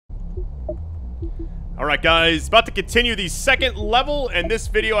Alright guys, about to continue the second level. In this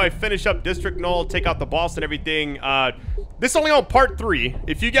video, I finish up District Null, take out the boss and everything. This is only on part 3.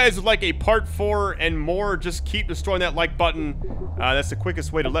 If you guys would like a part 4 and more, just keep destroying that like button. That's the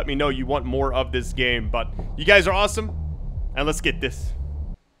quickest way to let me know you want more of this game. But you guys are awesome, and let's get this.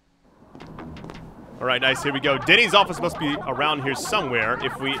 Alright, nice, here we go. Denny's office must be around here somewhere.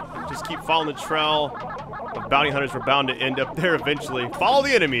 If we just keep following the trail of bounty hunters, we're bound to end up there eventually. Follow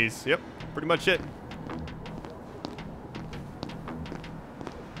the enemies. Yep, pretty much it.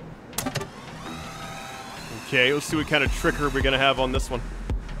 Okay, let's see what kind of trickery we're gonna have on this one.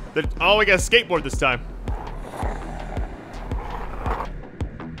 Oh, we got a skateboard this time.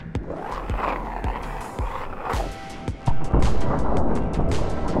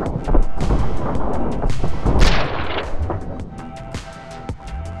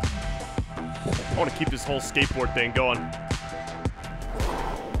 I want to keep this whole skateboard thing going.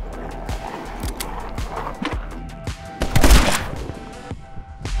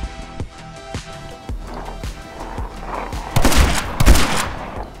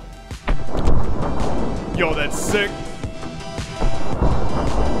 Yo, that's sick.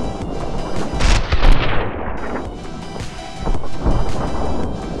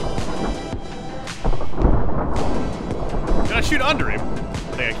 Can I shoot under him? I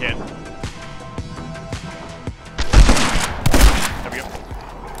think I can. There we go.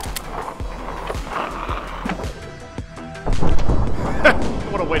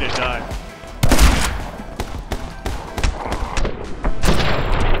 What a way to die.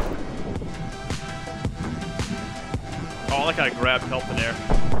 Oh, I like how I grabbed health in there.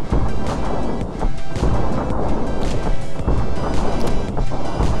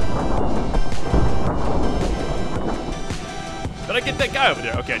 Did I get that guy over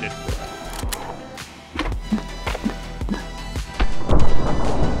there? Okay, I did.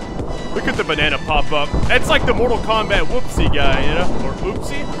 Look at the banana pop up. It's like the Mortal Kombat whoopsie guy, you know? Or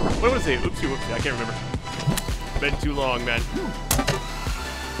oopsie? What was it? Oopsie whoopsie. I can't remember. Been too long, man.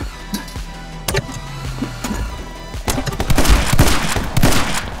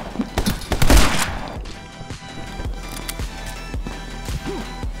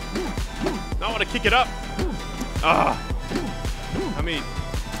 I want to kick it up. Ah. I mean.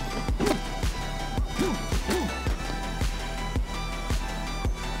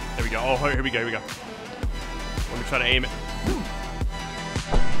 There we go. Oh, here we go. Here we go. Let me try to aim it.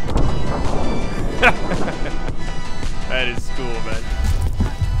 That is cool, man.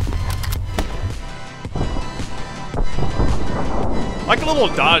 Like a little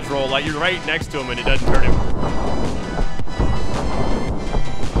dodge roll. Like you're right next to him and it doesn't hurt him.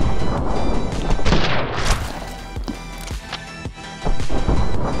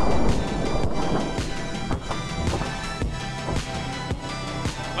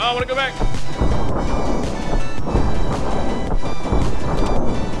 I want to go back.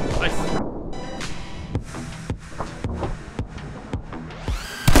 Nice.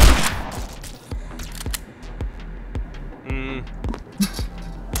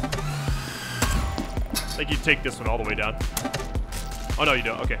 I think you take this one all the way down. Oh, no, you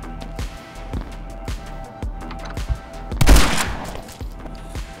don't. Okay.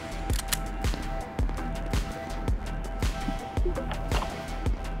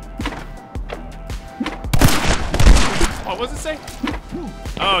 What was it say?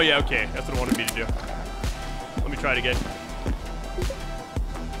 Oh, yeah, okay. That's what it wanted me to do. Let me try it again.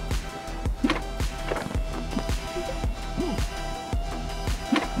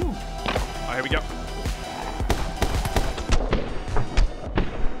 Oh, here we go.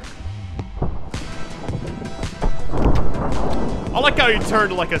 I like how he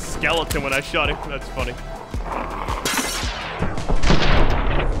turned like a skeleton when I shot him. That's funny.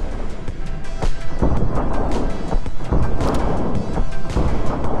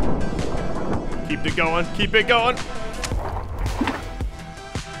 Keep it going. Keep it going.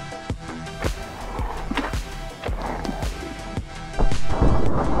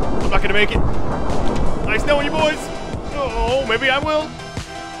 I'm not gonna make it. Nice knowing you boys. Oh, maybe I will.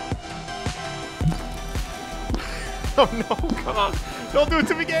 Oh no, come on. Don't do it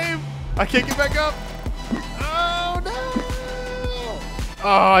to me, game. I can't get back up. Oh no.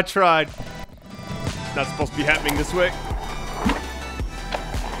 Oh, I tried. It's not supposed to be happening this way.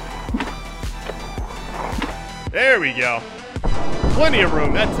 There we go. Plenty of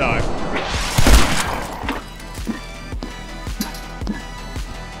room that time.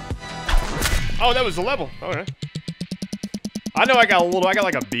 Oh, that was the level. Okay. I know I got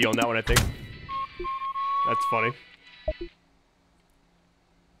like a B on that one, I think. That's funny.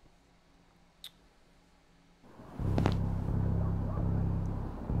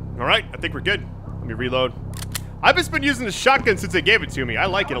 Alright, I think we're good. Let me reload. I've just been using the shotgun since they gave it to me. I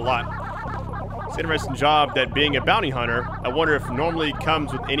like it a lot. It's an interesting job that being a bounty hunter. I wonder if normally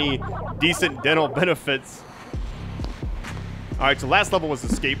comes with any decent dental benefits. Alright, so last level was the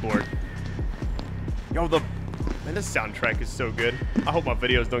skateboard. Yo, man, this soundtrack is so good. I hope my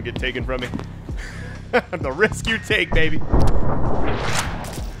videos don't get taken from me. The risk you take, baby.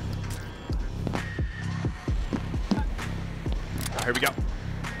 Here we go.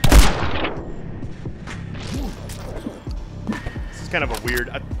 This is kind of a weird.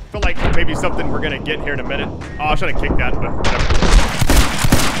 I feel like maybe something we're gonna get here in a minute. Oh, I was trying to kick that, but whatever.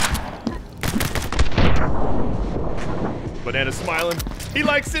 Banana's smiling. He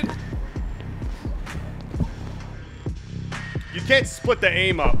likes it. You can't split the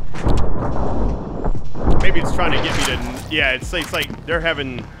aim up. Maybe it's trying to get me to. Yeah, it's like they're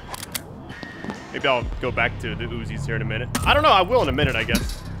having. Maybe I'll go back to the Uzis here in a minute. I don't know. I will in a minute, I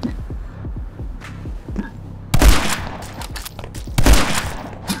guess.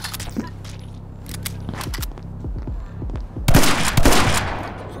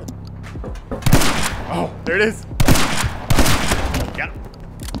 Oh, there it is. Got it.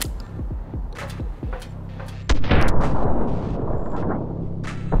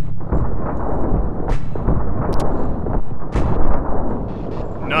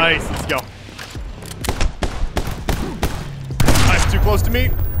 Nice. Let's go. Too close to me.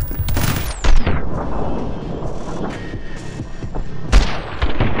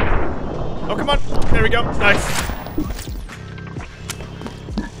 Oh, come on. There we go. Nice.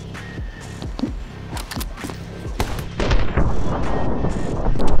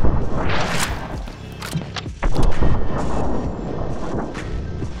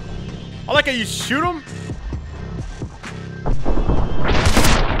 I like how you shoot him.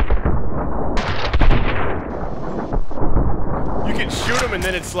 Shoot him and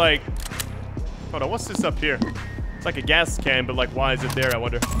then it's like, hold on, what's this up here? It's like a gas can, but like, why is it there? I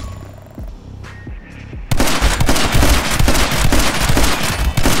wonder. I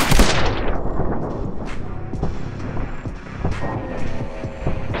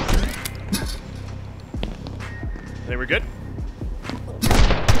think we're good.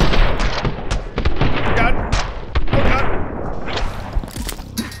 Oh God! Oh God!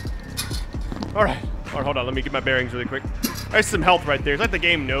 All right, hold on. Let me get my bearings really quick. There's some health right there. It's like the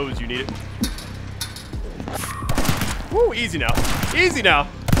game knows you need it. Woo, easy now. Easy now.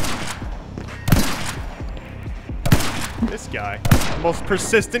 This guy. The most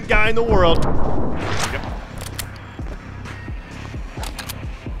persistent guy in the world. There we go.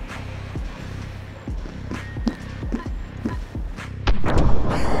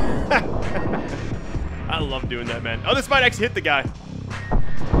 I love doing that, man. Oh, this might actually hit the guy.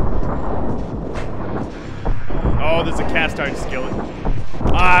 Oh, there's a cast iron skillet.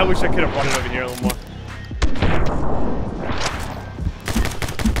 Ah, I wish I could have run it over here a little more.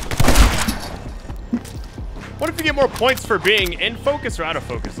 What if you get more points for being in focus or out of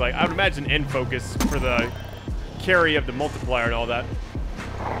focus? Like, I would imagine in focus for the carry of the multiplier and all that.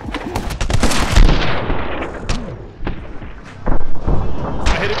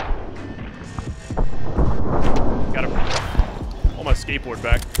 I hit it. Got him. All my skateboard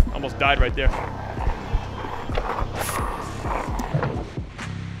back. Almost died right there.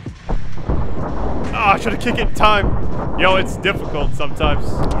 Oh, I should have kicked it in time. Yo, it's difficult sometimes.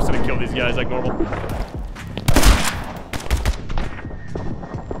 I'm just gonna kill these guys like normal.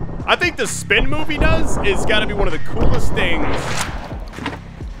 I think the spin move he does is gotta be one of the coolest things.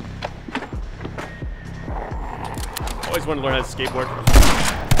 Always wanted to learn how to skateboard.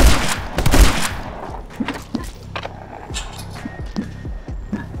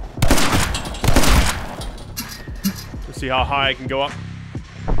 Let's see how high I can go up.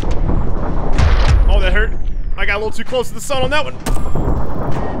 Oh, that hurt. I got a little too close to the sun on that one.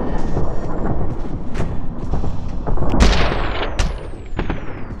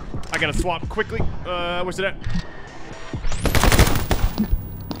 I gotta swap quickly. Where's it at?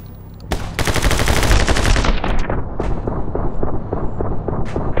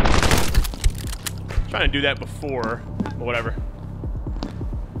 Trying to do that before, but whatever.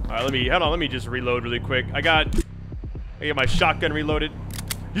 All right, hold on. Let me just reload really quick. I get my shotgun reloaded.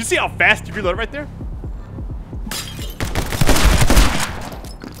 You see how fast you reload right there?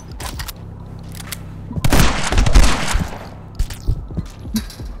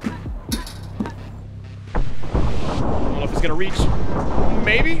 I don't know if it's gonna reach.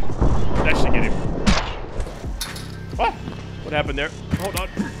 Maybe? That should get him. Oh, what happened there? Hold on.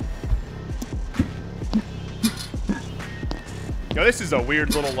 Yo, this is a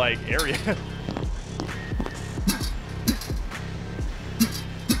weird little, like, area.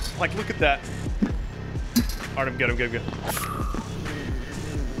 Like, look at that. Alright, I'm good, I'm good, I'm good.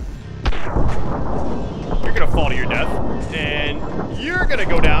 You're gonna fall to your death. And you're gonna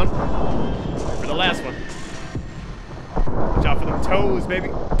go down for the last one. Watch out for them toes, baby.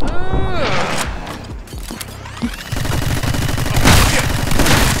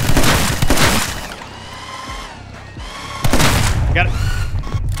 Got it.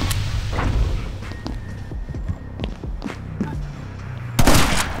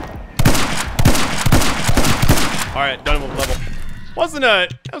 Alright, done with the level.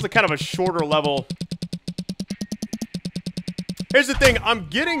 That was a kind of a shorter level. Here's the thing, I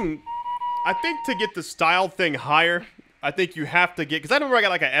think to get the style thing higher, I think you have to get, because I remember I got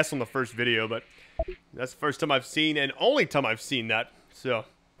like an S on the first video, but that's the first time I've seen, and only time I've seen that, so.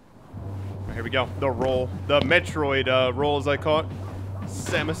 Here we go, the roll. The Metroid roll, as I call it.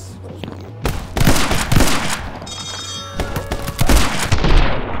 Samus.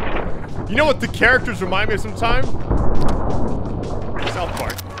 You know what the characters remind me of sometimes? South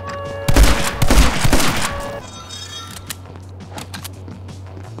Park.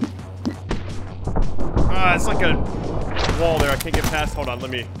 It's like a wall there. I can't get past. Hold on, let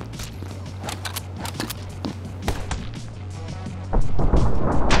me.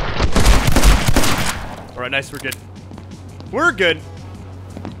 Alright, nice, we're good. We're good.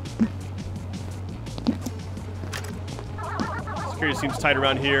 Security seems tight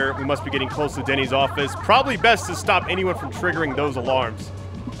around here. We must be getting close to Denny's office. Probably best to stop anyone from triggering those alarms.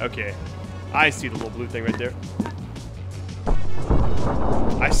 Okay. I see the little blue thing right there.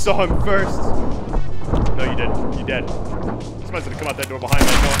 I saw him first. No, you didn't. You dead. Somebody's gonna come out that door behind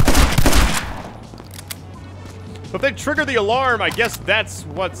that door. But if they trigger the alarm, I guess that's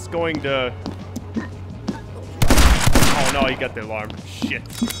what's going to... Oh no, he got the alarm. Shit.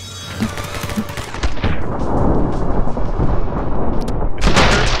 It's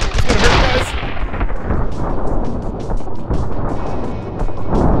gonna hurt, guys.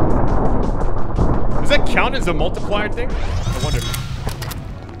 Does that count as a multiplier thing? I wonder.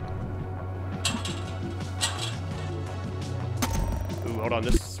 Ooh, hold on.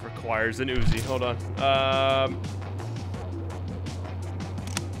 This requires an Uzi. Hold on.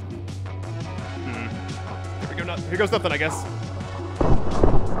 Here goes nothing, I guess.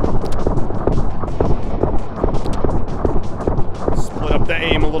 Split up the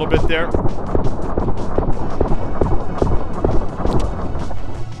aim a little bit there.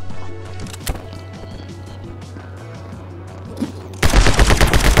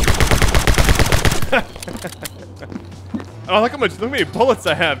 Oh, look how many bullets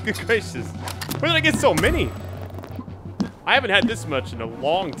I have. Good gracious. Where did I get so many? I haven't had this much in a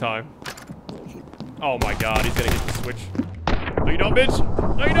long time. Oh my god, he's gonna get the switch. No, you don't, bitch.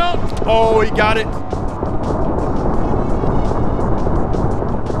 No, you don't. Oh, he got it. Oh,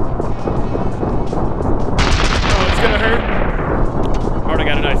 it's gonna hurt. Alright, I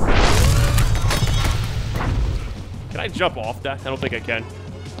got it. Nice. Can I jump off that? I don't think I can.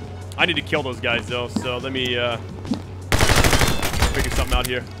 I need to kill those guys, though, so let me, figure something out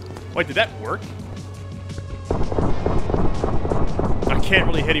here. Wait, did that work? I can't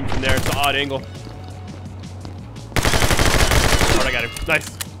really hit him from there. It's an odd angle. I got him. Nice.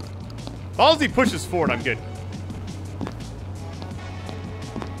 As long as he pushes forward, I'm good.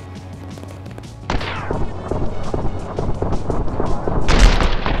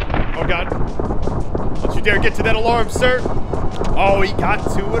 Oh, God. Don't you dare get to that alarm, sir. Oh, he got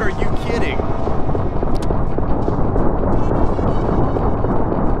to it? Are you kidding?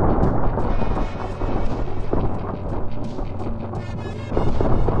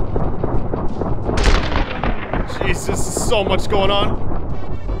 Jesus, so much going on.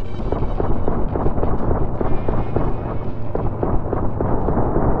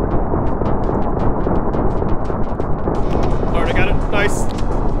 Alright, I got it. Nice.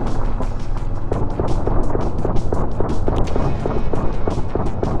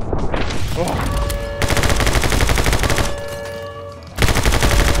 Oh.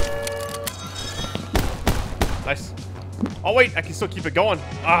 Nice. Oh, wait, I can still keep it going.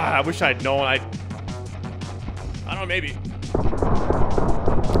 Ah, I wish I had known. I don't know, maybe.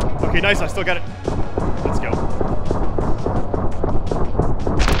 Okay, nice. I still got it. Let's go.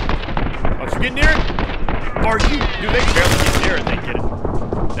 Oh, should we get near it? Are you? Do they barely get near it? They get it.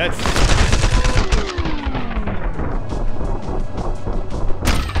 That's.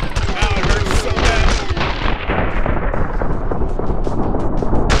 Ow, it hurts so bad.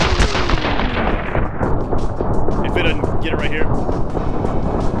 If it doesn't get it right here.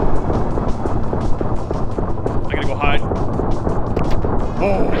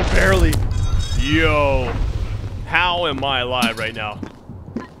 Oh, barely. Yo. How am I alive right now?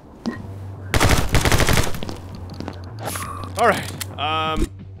 Alright,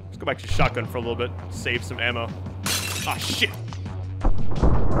 let's go back to shotgun for a little bit. Save some ammo. Ah, shit.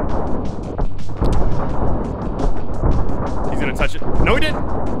 He's gonna touch it. No, he didn't.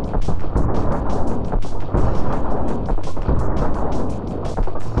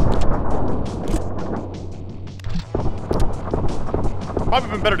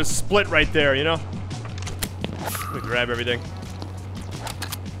 Probably been better to split right there, you know? Let me grab everything.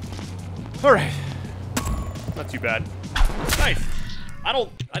 Alright. Not too bad. Nice. I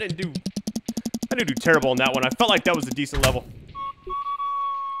didn't do terrible on that one. I felt like that was a decent level.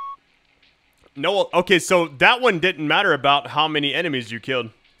 No, okay, so that one didn't matter about how many enemies you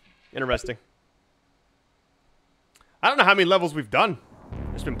killed. Interesting. I don't know how many levels we've done.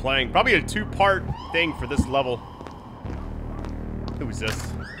 Just been playing. Probably a 2-part thing for this level. Who is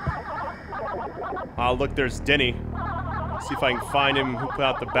this? Oh, look, there's Denny. Let's see if I can find him who put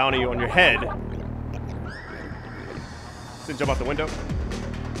out the bounty on your head. Didn't jump out the window.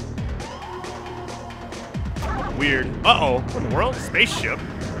 Weird. Uh-oh. What in the world? Spaceship?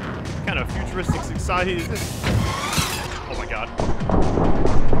 What kind of futuristic society is this? Oh my god.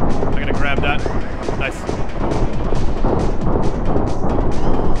 I'm gonna grab that. Nice.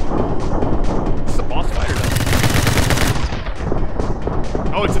 Is this a boss fight or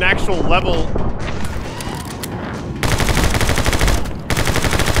no? Oh, it's an actual level.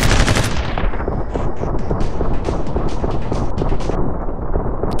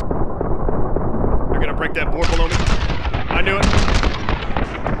 They're gonna break that board below me. I knew it.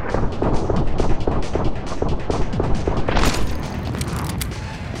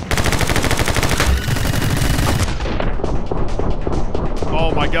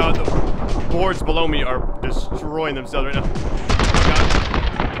 Oh my god, the boards below me are destroying themselves right now.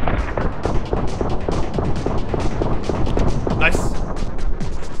 Nice.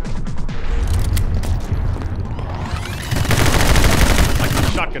 Like the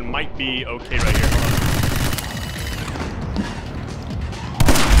shotgun might be okay right here. Hold on.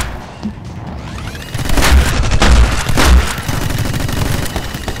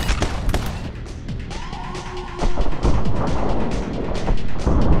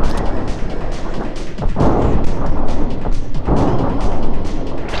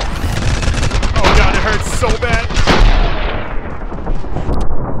 Oh god, it hurts so bad.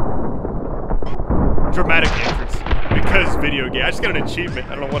 Dramatic entrance because video game. I just got an achievement.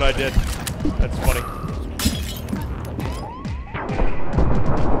 I don't know what I did. That's funny.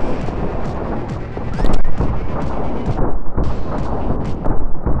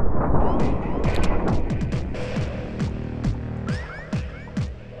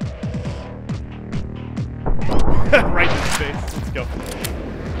 Right in the face. Let's go.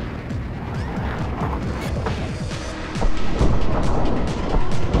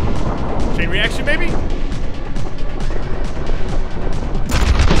 Chain reaction, maybe?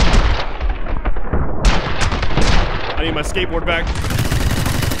 I need my skateboard back.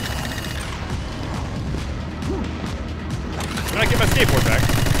 When I get my skateboard back?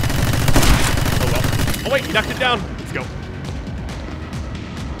 Oh well. Oh wait, he knocked it down. Let's go.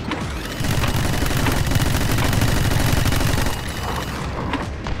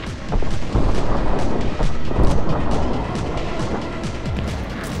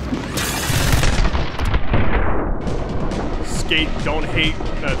 Skate, don't hate.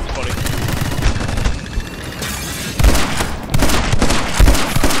 That's funny.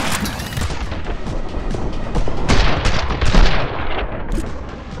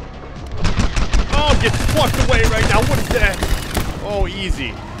 Oh, get plucked away right now. What is that? Oh,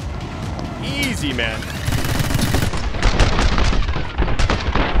 easy. Easy, man.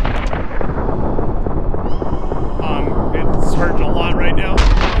 It's hurting a lot right now.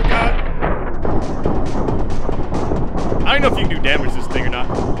 Oh, God. I don't know if you can do damage to this thing or not.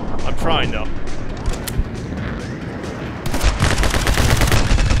 I'm trying, though.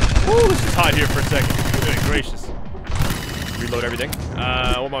 Woo, this is hot here for a second. Good gracious. Reload everything.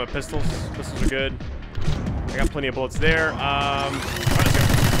 What about my pistols? Pistols are good. I got plenty of bullets there. Alright, let's go.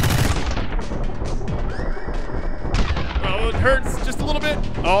 Oh, it hurts just a little bit.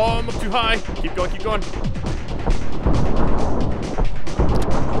 Oh, I'm up too high. Keep going, keep going.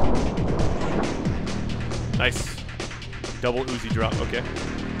 Nice. Double Uzi drop, okay.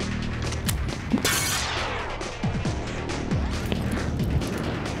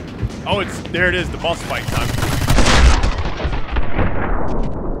 Oh, there it is, the boss fight time.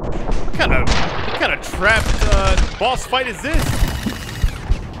 What kind of trapped boss fight is this?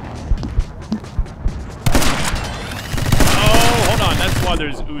 Oh, hold on, that's why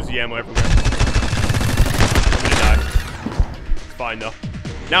there's Uzi ammo everywhere. I'm gonna die. It's fine though.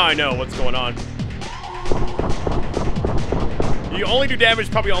 Now I know what's going on. You only do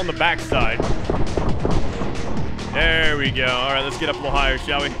damage probably on the backside. There we go. All right, let's get up a little higher,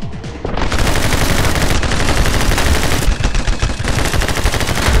 shall we?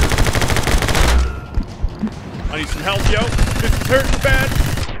 I need some help, yo. This is hurting bad.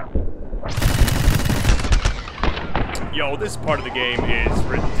 Yo, this part of the game is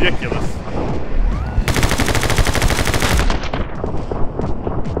ridiculous.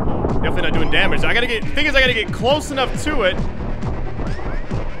 Definitely not doing damage. I gotta get. Thing is, I gotta get close enough to it.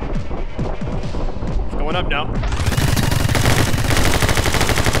 It's going up now.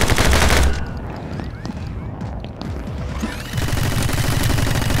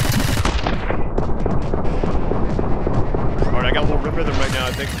 Alright, I got a little rhythm right now,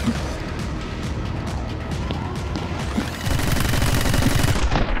 I think.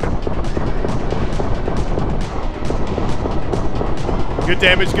 Good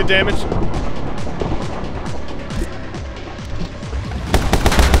damage, good damage.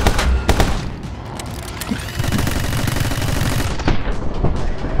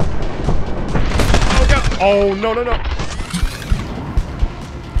 Oh, God. Oh, no, no, no.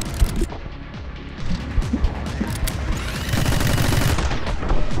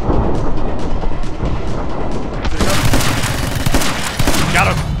 Got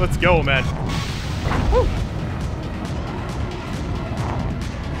him. Let's go, man. Woo.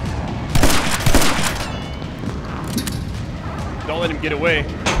 Don't let him get away.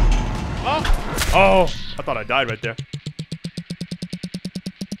 Oh! Oh! I thought I died right there.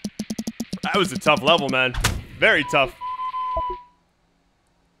 That was a tough level, man. Very tough.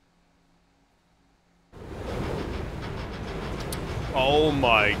 Oh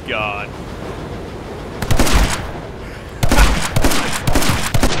my God.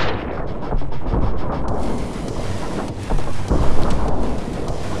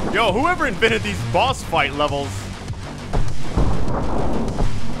 Yo, whoever invented these boss fight levels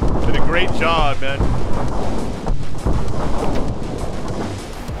did a great job, man.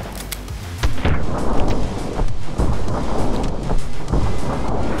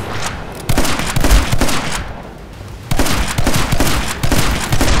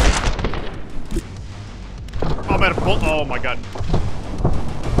 Oh, man, oh my God.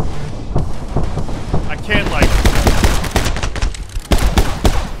 I can't, like...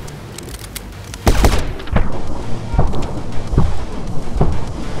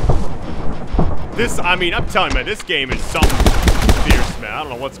 This, I mean, I'm telling you, man, this game is something fierce, man. I don't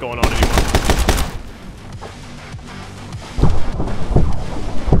know what's going on anymore.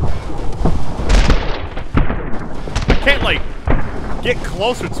 I can't, like, get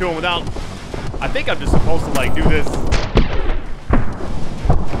closer to him without... I think I'm just supposed to, like, do this.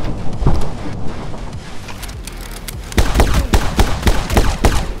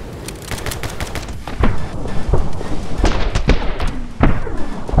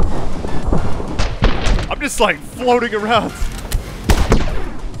 Just like floating around.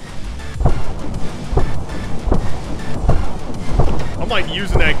 I'm like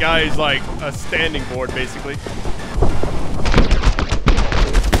using that guy as like a standing board basically. Can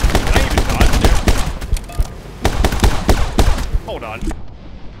I even dodge there? Hold on.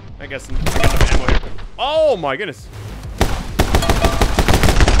 I guess I got enough ammo here. Oh my goodness.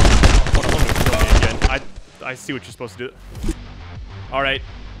 Hold on, let me kill me again. I see what you're supposed to do. Alright.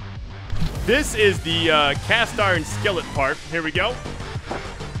 This is the cast iron skillet part. Here we go.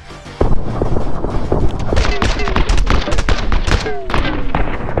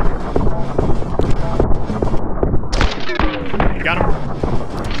 You got him.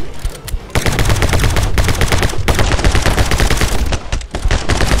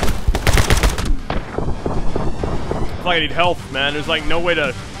 It's like I need health, man. There's like no way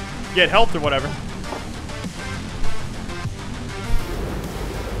to get health or whatever.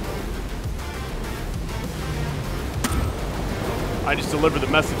 I just deliver the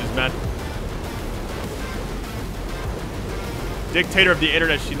messages, man. Dictator of the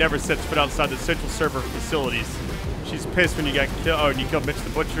internet, she never sets foot outside the central server facilities. She's pissed when you got killed. Oh, and you killed Mitch the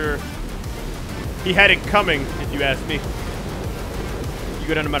Butcher. He had it coming, if you ask me. You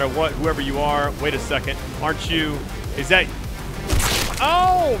go down no matter what, whoever you are. Wait a second. Aren't you... Is that...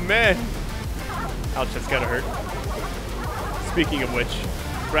 Oh, man. Ouch, that's gotta hurt. Speaking of which,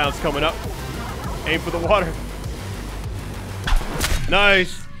 round's coming up. Aim for the water.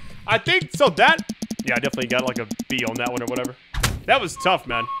 Nice. I think so. That, yeah, I definitely got like a B on that one or whatever. That was tough,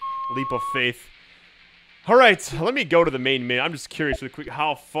 man. Leap of faith. All right, let me go to the main menu. I'm just curious really quick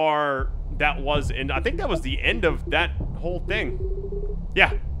how far that was, and I think that was the end of that whole thing.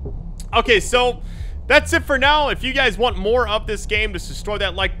 Yeah. Okay, so that's it for now. If you guys want more of this game, just destroy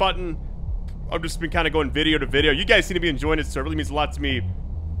that like button. I've just been kind of going video to video. You guys seem to be enjoying it, so it really means a lot to me.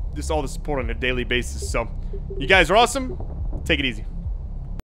 Just all the support on a daily basis. So, you guys are awesome. Take it easy.